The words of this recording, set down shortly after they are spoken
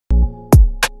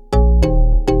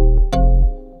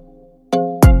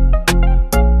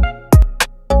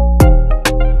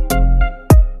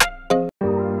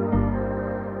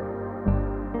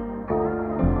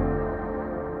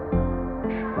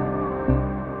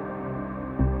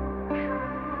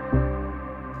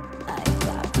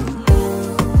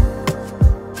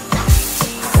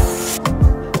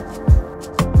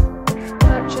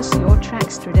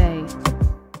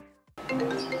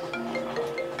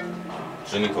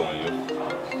calling you.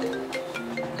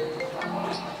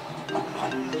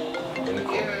 When they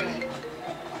calling you.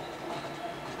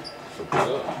 So pick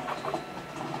up.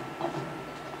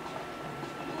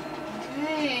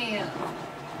 Hey.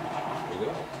 Pick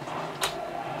up.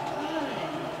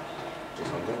 Just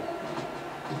come down.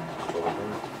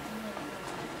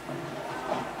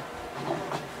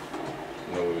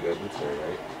 You know what we gotta do today,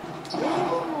 right?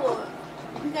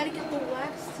 Ooh, we gotta get the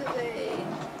wax today.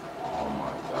 Oh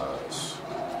my gosh.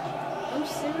 I'm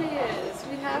serious.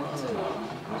 We have to.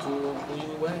 What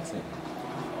you waxing?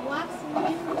 Waxing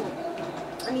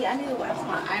you. I need to wax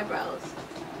my eyebrows.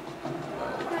 I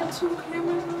got 2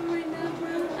 cameras on right now, bro.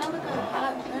 I look a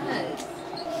hot mess.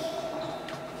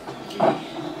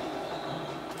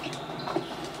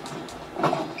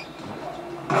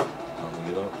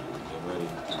 Get up, get ready.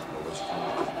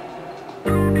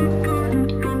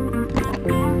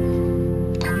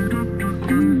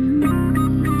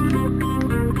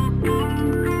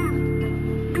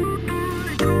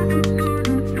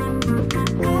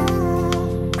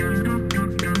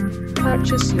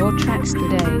 Purchase your tracks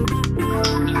today.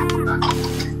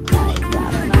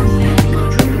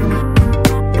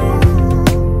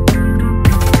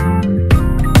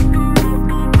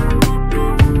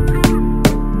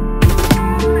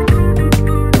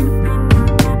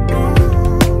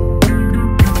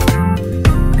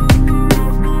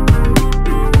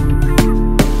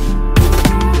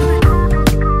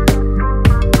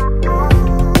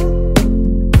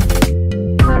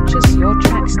 Purchase your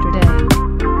tracks today.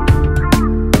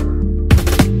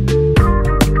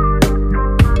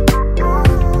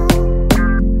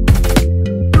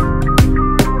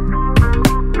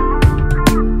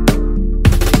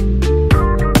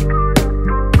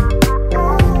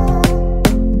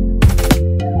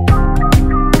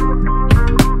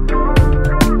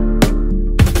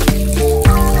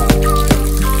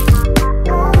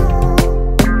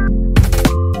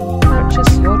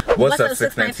 What's up,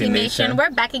 619 Nation?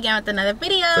 We're back again with another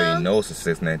video. So you know it's a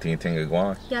 619 thing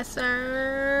again. Yes,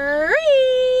 sir.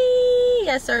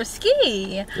 Yes, sir.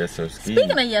 Ski. Yes, sir. Ski.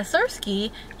 Speaking of yes, sir.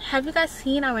 Ski, have you guys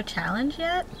seen our challenge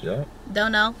yet? Yeah.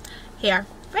 Don't know? Here,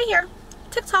 right here,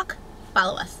 TikTok.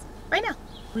 Follow us right now.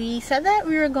 We said that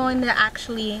we were going to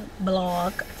actually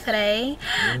vlog today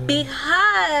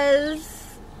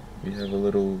because we have a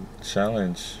little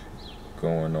challenge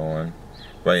going on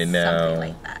right now. Something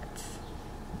like that.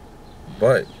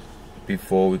 But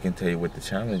before we can tell you what the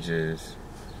challenge is,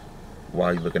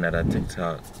 while you're looking at our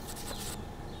TikTok,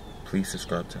 please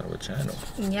subscribe to our channel.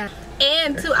 Yeah.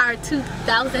 And to our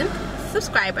 2,000th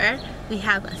subscriber, we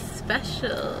have a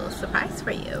special surprise for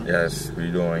you. Yes,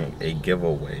 we're doing a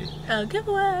giveaway. A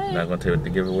giveaway. I'm not going to tell you what the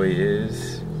giveaway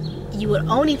is. You would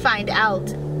only find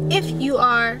out if you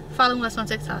are following us on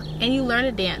TikTok and you learn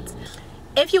to dance.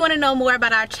 If you want to know more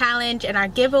about our challenge and our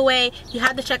giveaway, you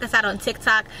have to check us out on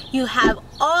TikTok. You have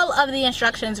all of the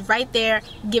instructions right there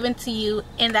given to you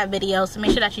in that video, so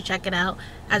make sure that you check it out.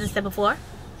 As I said before,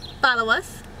 follow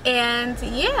us. And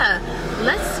yeah,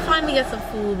 let's finally get some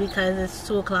food because it's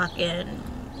 2 o'clock and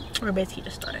we're basically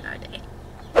just starting our day.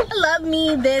 I love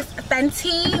me this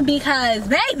Fenty because,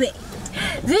 baby,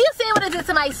 do you see what it did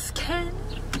to my skin?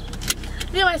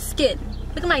 Look at my skin.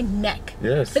 Look at my neck.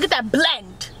 Yes. Look at that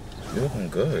blend. You're looking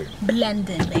good.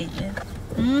 Blending, baby.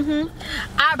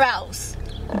 Eyebrows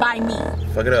by me.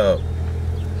 Fuck it up.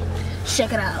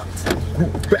 Check it out.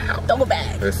 Bow. Double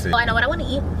bag. Let's see. Oh, I know what I want to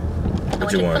eat.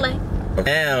 What you want?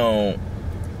 Now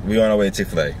we on our way to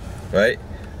Chick-fil-A, right?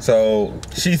 So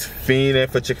she's fiending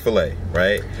for Chick-fil-A,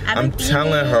 right? I'm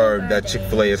telling her that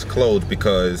Chick-fil-A is closed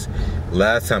because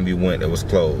last time we went it was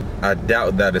closed. I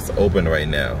doubt that it's open right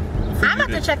now. I'm about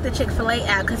to check the Chick-fil-A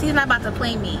app because he's not about to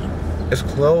play me. It's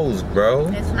closed, bro.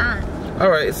 It's not.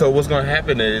 Alright, so what's gonna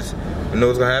happen is, you know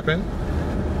what's gonna happen?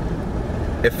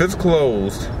 If it's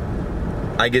closed,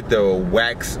 I get to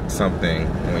wax something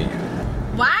on you.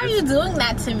 Why are you doing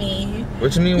that to me?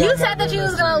 What you mean? You said that you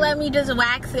was gonna let me just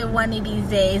wax it one of these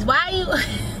days. Why are you?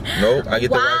 Nope, I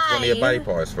get to wax one of your body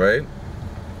parts, right?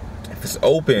 If it's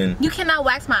open, you cannot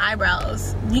wax my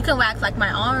eyebrows. You can wax like my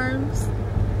arms.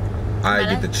 I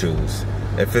get to choose.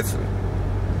 If it's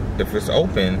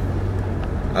open,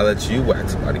 I'll let you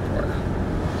wax a body part.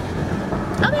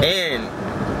 Okay. And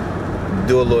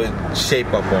do a little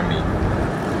shape up on me.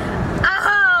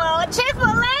 Oh,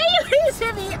 Chick-fil-A, you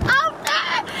should be up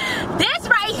there. This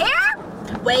right here.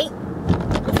 Wait,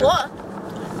 before,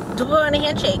 do it on a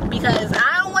handshake because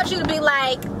I don't want you to be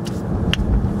like.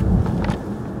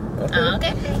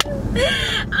 Okay.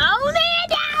 Oh, man,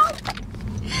 down.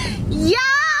 Yeah,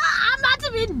 I'm about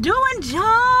to be doing job.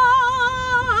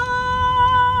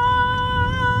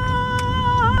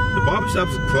 The barber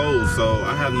shop's closed, so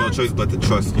I have no choice but to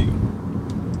trust you.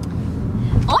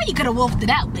 Or you could have wolfed it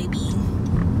out, baby.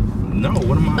 No,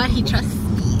 what am I? But he trusts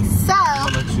me. So,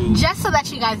 just so that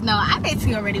you guys know, I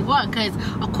basically already won because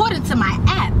according to my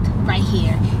app right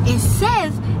here, it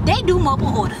says they do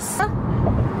mobile orders.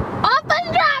 Off the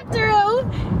drive-through.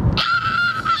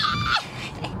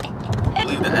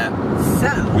 Believe the app. So,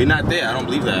 we're not there. I don't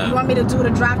believe that. You want me to do the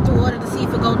drive-through order to see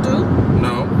if it go through?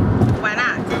 No. Why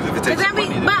not? Because if it takes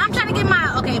money, but I'm trying to get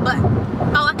my, okay, but,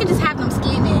 oh, I could just have them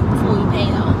scan it before we pay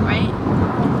though, right?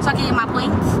 So I can get my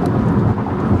points?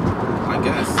 I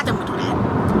guess. I think we'll do that.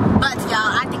 But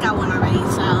y'all, I think I won already,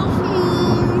 so,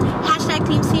 hashtag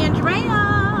Team Sandrea.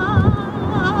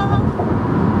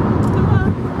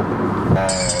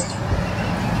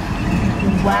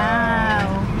 Wow.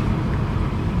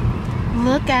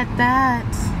 Look at that.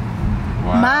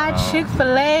 Wow. My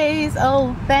Chick-fil-A's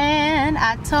open.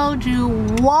 I told you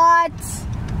what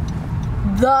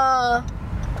the...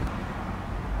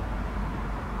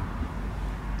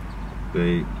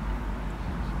 Babe,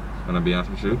 can I be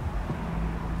honest with you?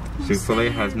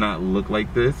 Chick-fil-A has not looked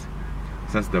like this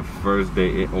since the first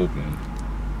day it opened.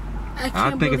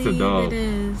 I think it's a dog. It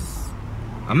is.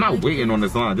 I'm not waiting on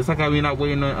this line. Just like we're not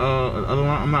waiting on other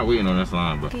line. I'm not waiting on this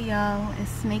line, bro. Okay, y'all, it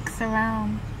snakes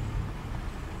around.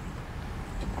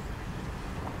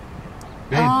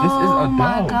 Babe, this is a dog,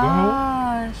 my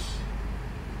gosh. bro.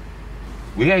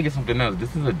 We gotta get something else.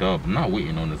 This is a dub. I'm not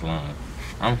waiting on this line.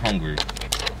 I'm hungry.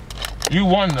 You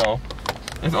won though.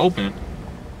 It's open.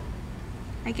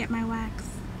 I get my wax.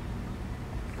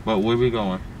 But where we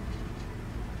going?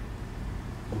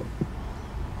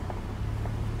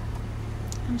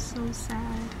 I'm so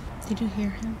sad. Did you hear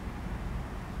him?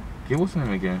 Yeah, what's his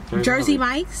name again? Jersey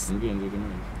Mike's? Again, Jersey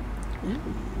Mike's.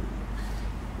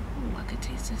 Ooh, I could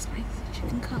taste this spicy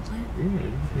chicken cutlet. Yeah, you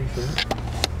can taste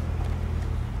that.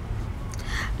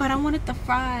 But I wanted the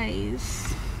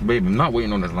fries. Babe, I'm not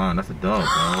waiting on this line. That's a dub,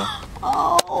 bro.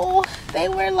 Oh, they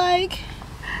were like,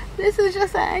 this is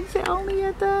just an exit only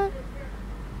at that.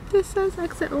 This says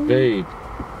exit only. Babe,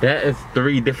 that is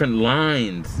 3 different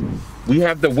lines. We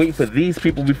have to wait for these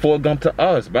people before it comes to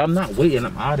us, but I'm not waiting.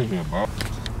 I'm out of here, bro.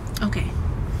 Okay,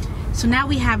 so now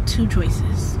we have 2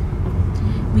 choices.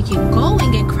 We can go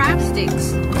and get crab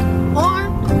sticks, or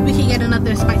we can get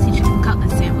another spicy chicken cutlet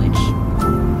sandwich.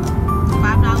 $5,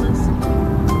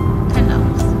 $10.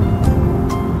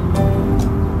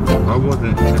 I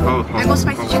wasn't. I go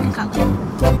spicy chicken cutlet.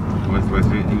 What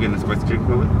spicy? You getting a spicy chicken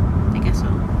cutlet? I guess so.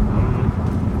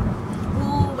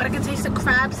 Ooh, but I can taste the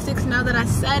crab sticks now that I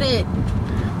said it.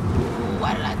 Ooh,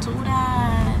 why did I do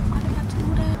that? Why did I do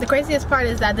that? The craziest part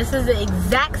is that this is the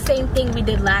exact same thing we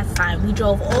did last time. We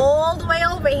drove all the way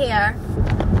over here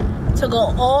to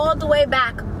go all the way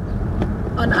back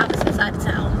on the opposite side of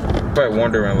town. Probably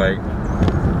wondering, like,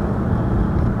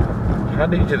 how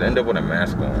did you just end up with a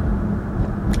mask on?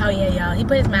 Oh yeah, y'all. He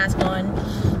put his mask on.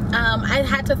 I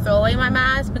had to throw away my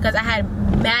mask because I had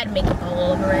mad makeup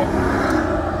all over it.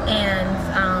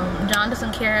 And John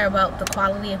doesn't care about the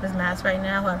quality of his mask right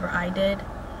now, however I did.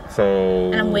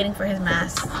 So... And I'm waiting for his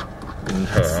mask. I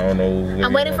don't know.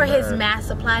 I'm waiting for his mask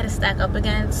supply to stack up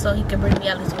again so he can bring me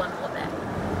at least one more back.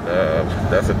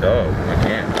 That's a dog. I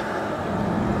can't.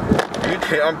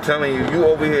 I'm telling you, you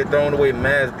over here throwing away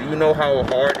masks. Do you know how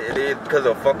hard it is because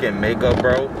of fucking makeup,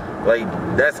 bro? Like,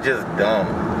 that's just dumb.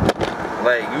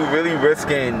 Like, you really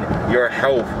risking your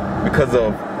health because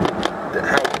of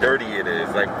how dirty it is.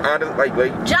 Like, honestly,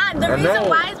 like John, the reason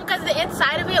why is because the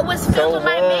inside of it was filled with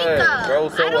my makeup. Bro,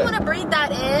 I don't want to breathe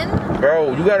that in.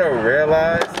 Bro, you gotta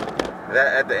realize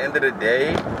that at the end of the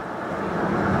day,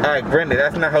 alright, granted,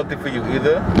 that's not healthy for you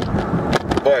either.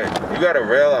 But you gotta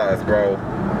realize, bro,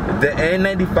 the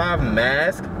N95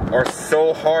 masks are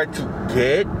so hard to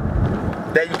get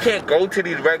that you can't go to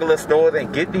these regular stores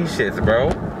and get these shits,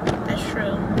 bro. That's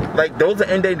true. Like, those are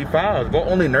N95s, but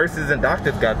only nurses and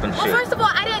doctors got them shit. Well, first of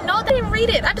all, I didn't know they didn't read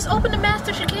it. I just opened the mask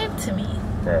that you gave to me.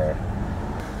 Bro.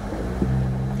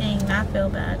 Dang, I feel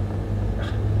bad.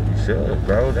 You should,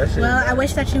 bro. That shit. Well, I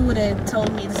wish that you would have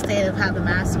told me the state of how the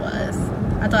mask was.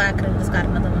 I thought I could have just got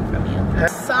another one from you.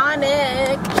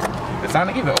 Sonic! Is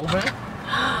Sonic even open?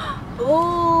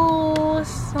 Ooh,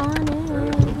 Sonic.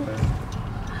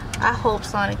 I hope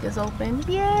Sonic is open.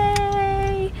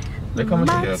 Yay! They coming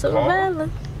to your car?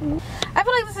 I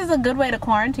feel like this is a good way to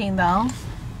quarantine though.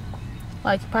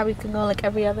 Like you probably can go like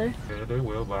every other. Yeah, they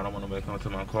will, but I don't want them to come to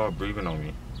my car breathing on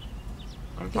me.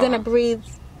 You're gonna breathe.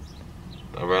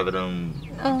 I'd rather them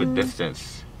keep a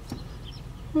distance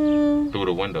through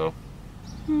the window.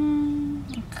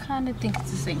 I kind of think it's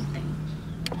the same thing.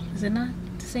 Is it not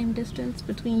the same distance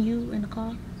between you and the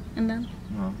car? And then?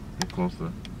 No, get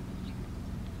closer.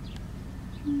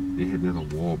 There's a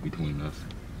wall between us.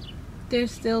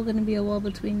 There's still gonna be a wall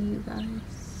between you guys.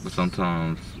 But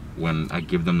sometimes when I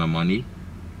give them the money,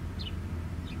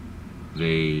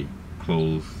 they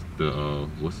close the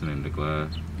what's the name, the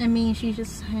glass. I mean, she's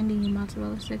just handing you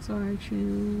mozzarella sticks, or are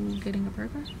you getting a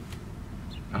burger?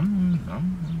 I'm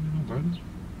getting a burger.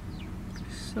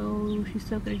 So she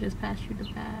still could have just passed you the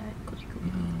bag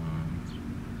quickly.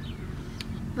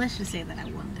 Let's just say that I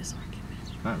won this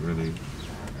argument. Not really,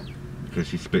 because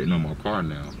she's spitting on my car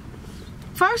now.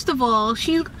 First of all,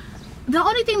 the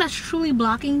only thing that's truly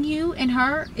blocking you and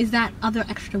her is that other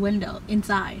extra window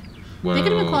inside. Well, they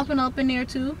could have been coughing up in there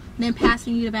too, and then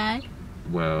passing you the bag.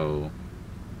 Well,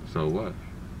 so what?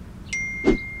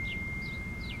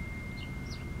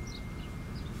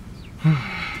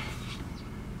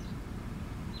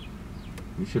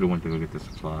 We should have went to go get the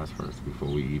supplies first before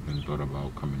we even thought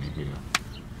about coming in here.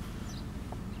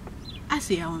 I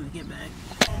see y'all when we get back.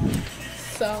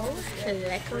 So,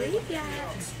 luckily, yeah,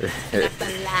 I got the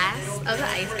last of the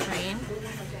ice cream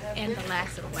and the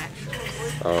last of the wax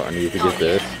strips. Oh, I need to get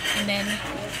this. Yeah. And then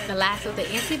the last of the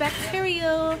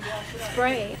antibacterial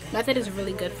spray. Method is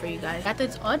really good for you guys. That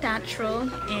is all natural,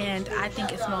 and I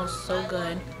think it smells so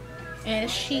good. And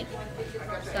it's cheap.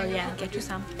 So yeah, get you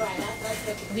some.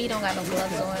 We don't got no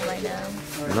gloves on right now.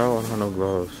 No, I don't have no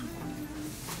gloves.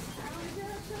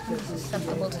 I'm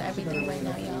susceptible to everything right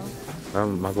now, y'all.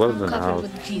 My gloves in the Covered house.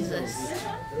 with Jesus.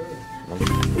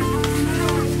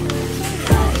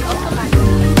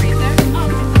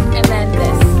 And then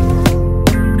this.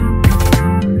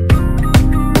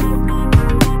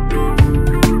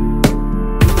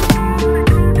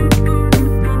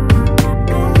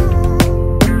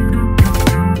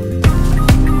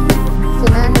 So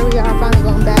now here we are, finally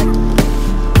going back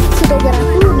to go get our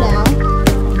food now.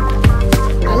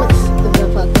 That looks the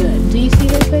fuck good. Do you see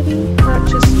this, baby?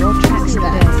 Purchase your tracks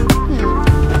today.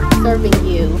 Serving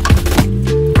you.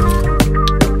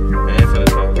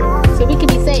 So we can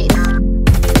be safe.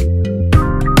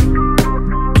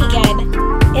 Again,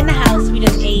 in the house, we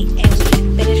just ate and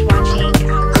we finished watching.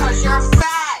 Cause you're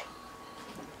fat.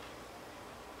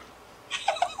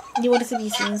 You want to see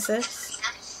these scenes, sis?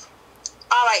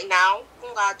 Alright now, you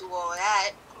don't gotta do all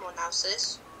that. Come on now,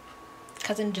 sis.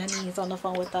 Cousin Jenny is on the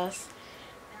phone with us.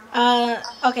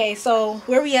 Okay, so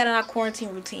where we at in our quarantine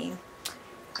routine?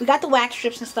 We got the wax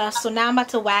strips and stuff, so now I'm about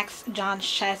to wax John's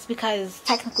chest because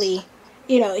technically,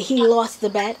 you know, he lost the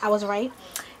bet. I was right.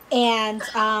 And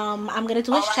I'm gonna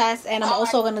do his chest, and I'm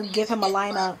also gonna give him a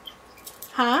lineup.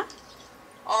 Huh?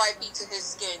 R.I.P. to his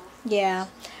skin. Yeah.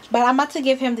 But I'm about to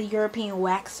give him the European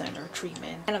Wax Center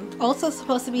treatment. And I'm also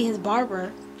supposed to be his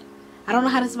barber. I don't know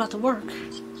how this is about to work.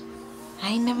 I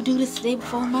ain't never do this today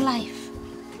before in my life.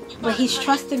 But he's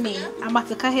trusting me. I'm about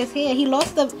to cut his hair. He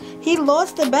lost the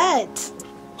bet.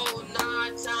 Oh, nah,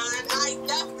 John. I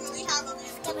definitely have a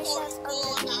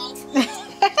school now.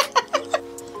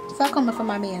 Stop coming for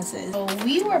my man, sis. So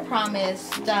we were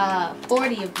promised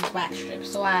 40 of these wax strips.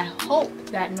 So I hope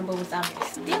that number was out there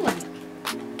stealing.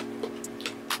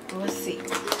 Let's see.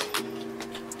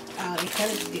 Oh, they cut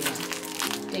it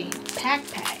stealing. They pack.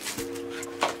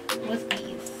 What's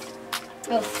these?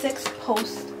 Oh, 6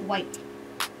 post white.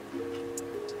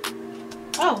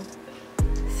 Oh,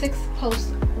 6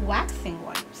 post waxing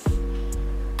wipes.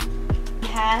 We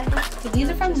have, so these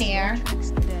are from Nair.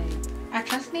 I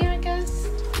trust Nair, I guess,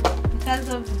 because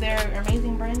of their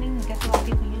amazing branding. I guess a lot of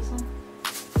people use them.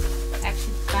 I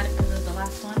actually got it because of the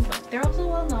last one, but they're also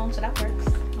well known, so that works.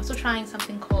 I'm also trying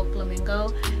something called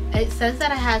Flamingo. It says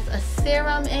that it has a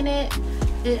serum in it.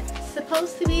 It's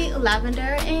supposed to be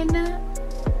lavender and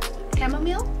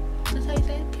chamomile. That's how you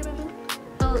say it, chamomile.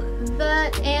 So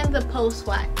that and the post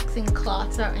waxing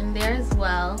cloths are in there as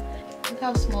well. Look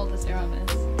how small the serum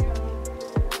is.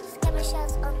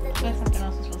 There's something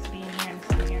else is supposed to be in here and it's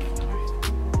not here anymore.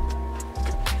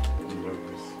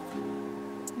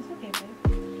 It's okay,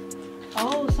 babe.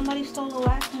 Oh, somebody stole the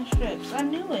waxing strips. I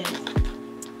knew it.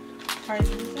 Are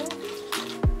these it?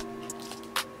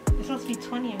 There's supposed to be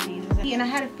 20 of these. And I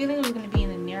had a feeling it was going to be in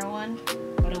the near one,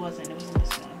 but it wasn't. It was in this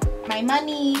one. My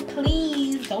money,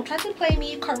 please. Don't try to play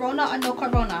me. Corona or no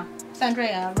corona.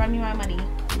 Sandrea, run me my money.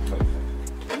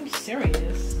 I'm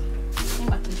serious. I'm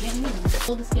about to get me.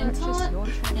 Hold the skin taut and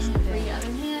for your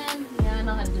other hand. Yeah, I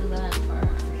know how to do that.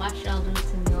 Watch y'all do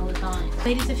this to me all the time.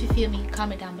 Ladies, if you feel me,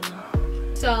 comment down below.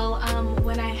 So,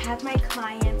 when I have my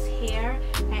clients here,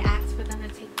 I ask for them to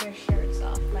take their shirts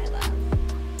off, my love.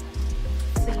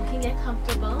 So you can get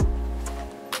comfortable.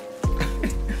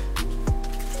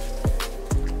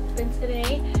 Then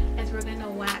today, as we're gonna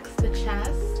wax the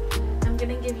chest, I'm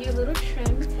gonna give you a little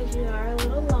trim because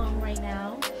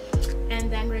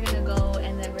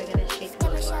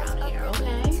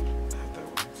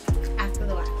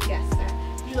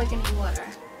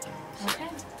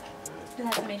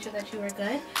that you were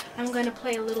good. I'm going to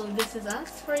play a little This Is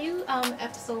Us for you,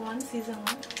 episode 1, season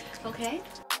 1, okay?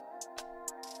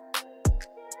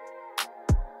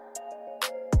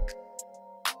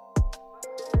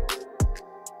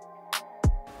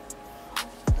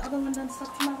 The other one done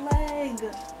stuck to my leg.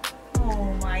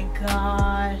 Oh my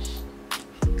gosh.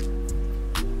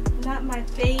 Not my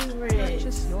favorite.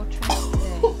 Purchase your tracks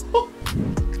today.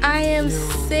 I am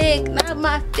sick. Not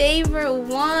my favorite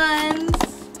ones.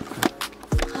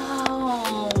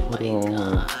 Oh my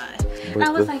god. I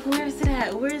was like, where is it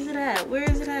at? Where is it at? Where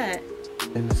is it at?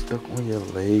 And it's stuck on your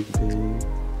leg, babe. You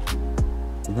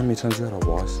know how many times you gotta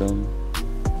wash them?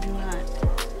 Do not.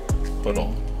 Hold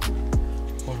on.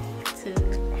 2.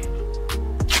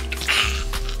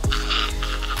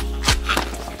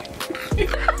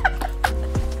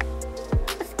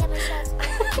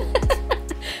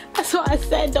 That's why I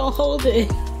said don't hold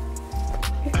it.